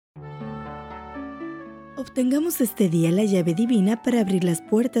Obtengamos este día la llave divina para abrir las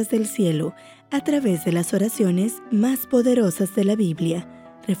puertas del cielo a través de las oraciones más poderosas de la Biblia.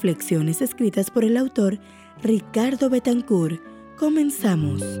 Reflexiones escritas por el autor Ricardo Betancourt.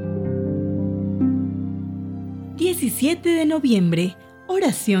 Comenzamos. 17 de noviembre.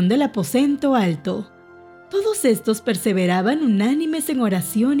 Oración del Aposento Alto. Todos estos perseveraban unánimes en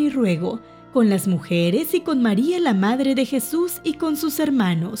oración y ruego, con las mujeres y con María la Madre de Jesús y con sus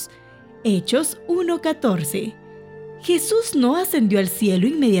hermanos. Hechos 1:14. Jesús no ascendió al cielo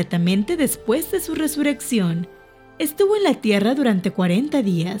inmediatamente después de su resurrección. Estuvo en la tierra durante 40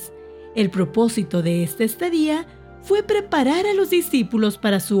 días. El propósito de esta estadía fue preparar a los discípulos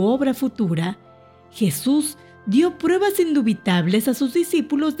para su obra futura. Jesús dio pruebas indubitables a sus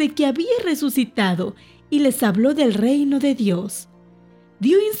discípulos de que había resucitado y les habló del reino de Dios.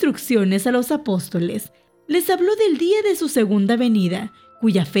 Dio instrucciones a los apóstoles. Les habló del día de su segunda venida,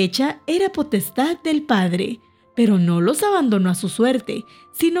 cuya fecha era potestad del Padre, pero no los abandonó a su suerte,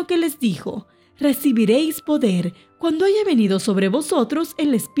 sino que les dijo: «Recibiréis poder cuando haya venido sobre vosotros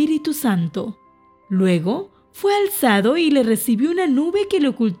el Espíritu Santo». Luego fue alzado y le recibió una nube que le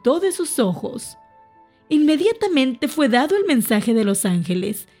ocultó de sus ojos. Inmediatamente fue dado el mensaje de los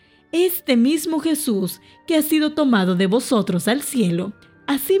ángeles: «Este mismo Jesús que ha sido tomado de vosotros al cielo,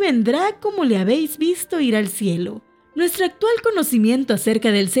 así vendrá como le habéis visto ir al cielo». Nuestro actual conocimiento acerca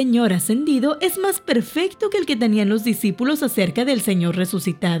del Señor ascendido es más perfecto que el que tenían los discípulos acerca del Señor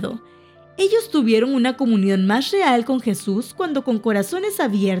resucitado. Ellos tuvieron una comunión más real con Jesús cuando con corazones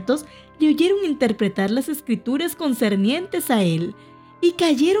abiertos le oyeron interpretar las escrituras concernientes a Él y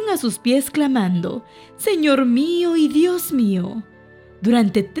cayeron a sus pies clamando: «Señor mío y Dios mío».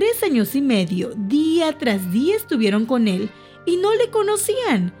 Durante 3 años y medio, día tras día estuvieron con Él y no le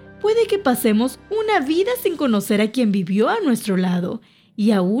conocían. Puede que pasemos una vida sin conocer a quien vivió a nuestro lado y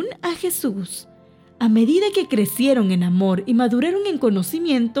aún a Jesús. A medida que crecieron en amor y maduraron en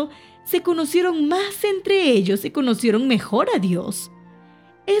conocimiento, se conocieron más entre ellos y conocieron mejor a Dios.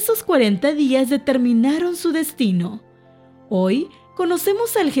 Esos 40 días determinaron su destino. Hoy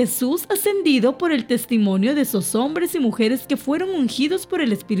conocemos al Jesús ascendido por el testimonio de esos hombres y mujeres que fueron ungidos por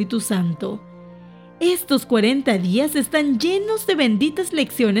el Espíritu Santo. Estos 40 días están llenos de benditas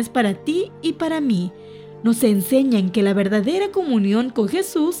lecciones para ti y para mí. Nos enseñan que la verdadera comunión con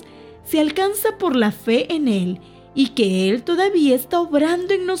Jesús se alcanza por la fe en Él y que Él todavía está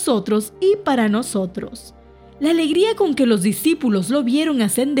obrando en nosotros y para nosotros. La alegría con que los discípulos lo vieron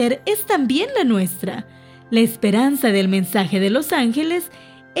ascender es también la nuestra. La esperanza del mensaje de los ángeles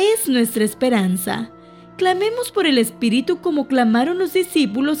es nuestra esperanza. Clamemos por el Espíritu como clamaron los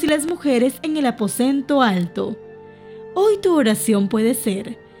discípulos y las mujeres en el Aposento Alto. Hoy tu oración puede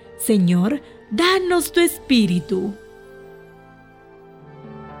ser: «Señor, danos tu Espíritu».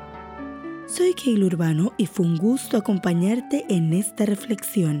 Soy Keila Urbano y fue un gusto acompañarte en esta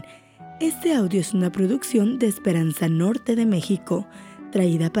reflexión. Este audio es una producción de Esperanza Norte de México,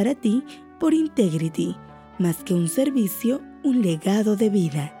 traída para ti por Integrity. Más que un servicio, un legado de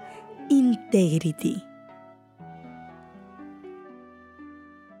vida. Integrity.